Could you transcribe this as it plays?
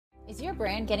Is your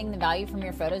brand getting the value from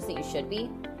your photos that you should be?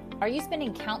 Are you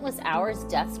spending countless hours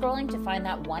death scrolling to find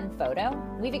that one photo?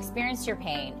 We've experienced your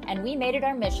pain, and we made it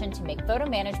our mission to make photo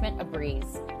management a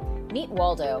breeze. Meet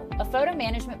Waldo, a photo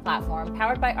management platform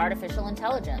powered by artificial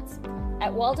intelligence.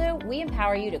 At Waldo, we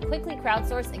empower you to quickly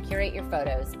crowdsource and curate your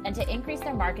photos and to increase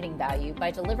their marketing value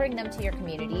by delivering them to your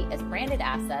community as branded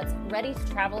assets ready to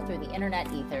travel through the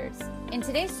internet ethers. In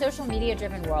today's social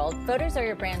media-driven world, photos are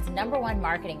your brand's #1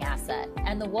 marketing asset,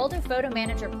 and the Waldo Photo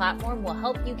Manager platform will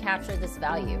help you capture this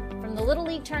value. From the Little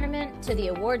League tournament to the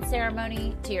award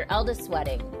ceremony to your eldest's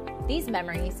wedding, these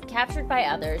memories, captured by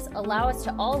others, allow us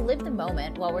to all live the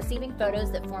moment while receiving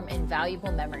photos that form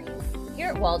invaluable memories. Here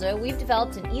at Waldo, we've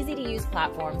developed an easy-to-use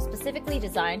platform specifically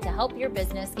designed to help your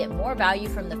business get more value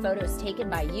from the photos taken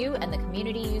by you and the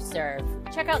community you serve.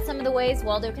 Check out some of the ways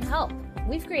Waldo can help.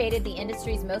 We've created the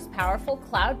industry's most powerful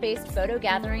cloud-based photo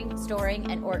gathering,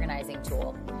 storing, and organizing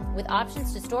tool, with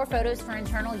options to store photos for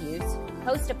internal use,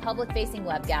 host a public-facing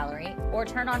web gallery, or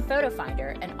turn on Photo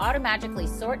Finder and automatically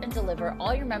sort and deliver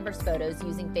all your members' photos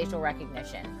using facial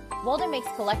recognition. Waldo makes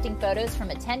collecting photos from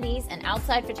attendees and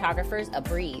outside photographers a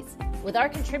breeze. With our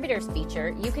contributors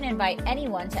feature, you can invite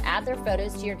anyone to add their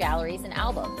photos to your galleries and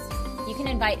albums. You can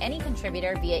invite any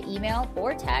contributor via email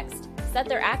or text, set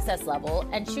their access level,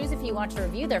 and choose if you want to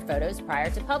review their photos prior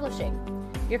to publishing.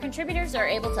 Your contributors are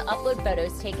able to upload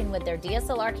photos taken with their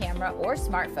DSLR camera or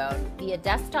smartphone via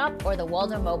desktop or the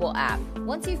Waldo mobile app.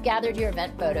 Once you've gathered your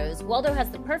event photos, Waldo has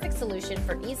the perfect solution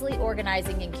for easily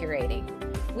organizing and curating.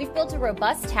 We've built a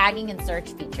robust tagging and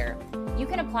search feature. You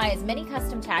can apply as many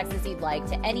custom tags as you'd like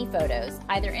to any photos,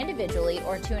 either individually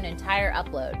or to an entire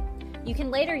upload. You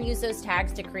can later use those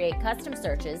tags to create custom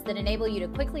searches that enable you to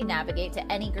quickly navigate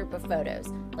to any group of photos,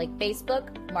 like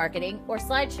Facebook, marketing, or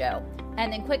slideshow,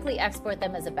 and then quickly export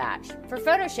them as a batch. For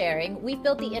photo sharing, we've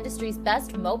built the industry's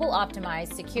best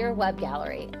mobile-optimized secure web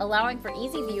gallery, allowing for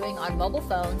easy viewing on mobile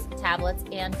phones, tablets,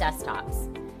 and desktops.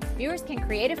 Viewers can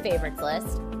create a favorites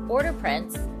list, order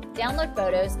prints, download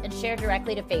photos, and share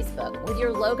directly to Facebook, with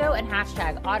your logo and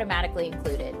hashtag automatically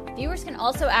included. Viewers can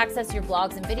also access your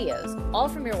blogs and videos, all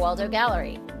from your Waldo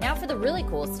gallery. Now for the really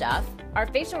cool stuff. Our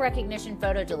facial recognition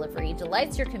photo delivery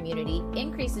delights your community,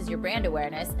 increases your brand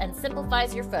awareness, and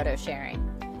simplifies your photo sharing.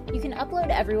 You can upload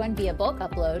everyone via bulk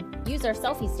upload, use our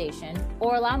selfie station,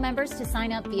 or allow members to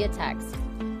sign up via text.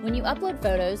 When you upload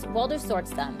photos, Waldo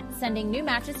sorts them, sending new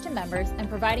matches to members and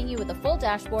providing you with a full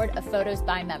dashboard of photos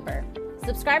by member.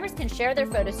 Subscribers can share their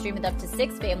photo stream with up to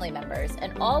 6 family members,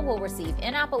 and all will receive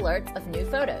in-app alerts of new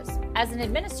photos. As an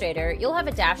administrator, you'll have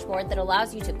a dashboard that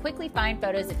allows you to quickly find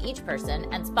photos of each person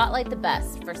and spotlight the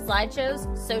best for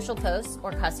slideshows, social posts,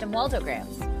 or custom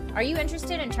Waldograms. Are you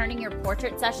interested in turning your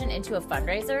portrait session into a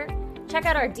fundraiser? Check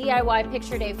out our DIY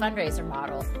Picture Day fundraiser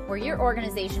model, where your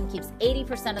organization keeps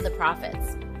 80% of the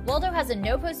profits. Waldo has a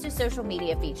no-post to social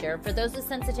media feature for those with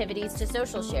sensitivities to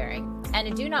social sharing, and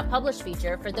a do not publish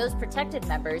feature for those protected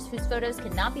members whose photos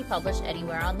cannot be published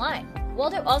anywhere online.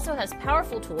 Waldo also has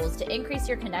powerful tools to increase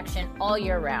your connection all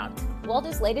year round.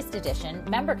 Waldo's latest edition,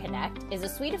 Member Connect, is a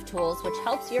suite of tools which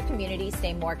helps your community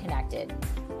stay more connected.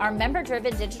 Our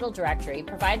member-driven digital directory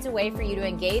provides a way for you to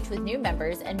engage with new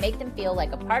members and make them feel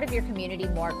like a part of your community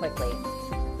more quickly.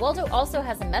 Waldo also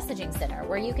has a messaging center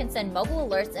where you can send mobile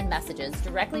alerts and messages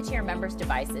directly to your members'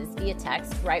 devices via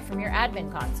text right from your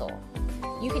admin console.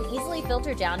 You can easily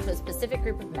filter down to a specific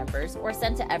group of members or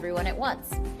send to everyone at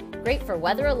once. Great for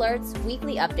weather alerts,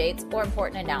 weekly updates, or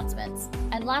important announcements.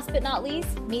 And last but not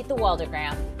least, meet the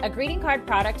Waldogram, a greeting card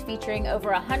product featuring over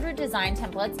 100 design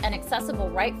templates and accessible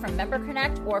right from Member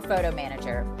Connect or Photo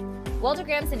Manager.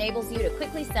 Waldograms enables you to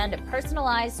quickly send a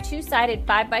personalized 2-sided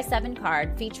 5x7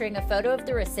 card featuring a photo of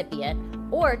the recipient,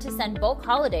 or to send bulk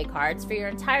holiday cards for your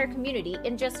entire community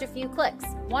in just a few clicks.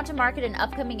 Want to market an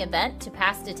upcoming event to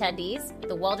past attendees?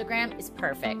 The Waldogram is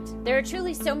perfect. There are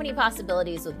truly so many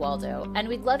possibilities with Waldo, and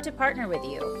we'd love to partner with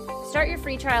you. Start your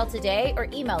free trial today or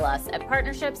email us at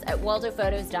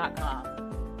partnerships@waldophotos.com.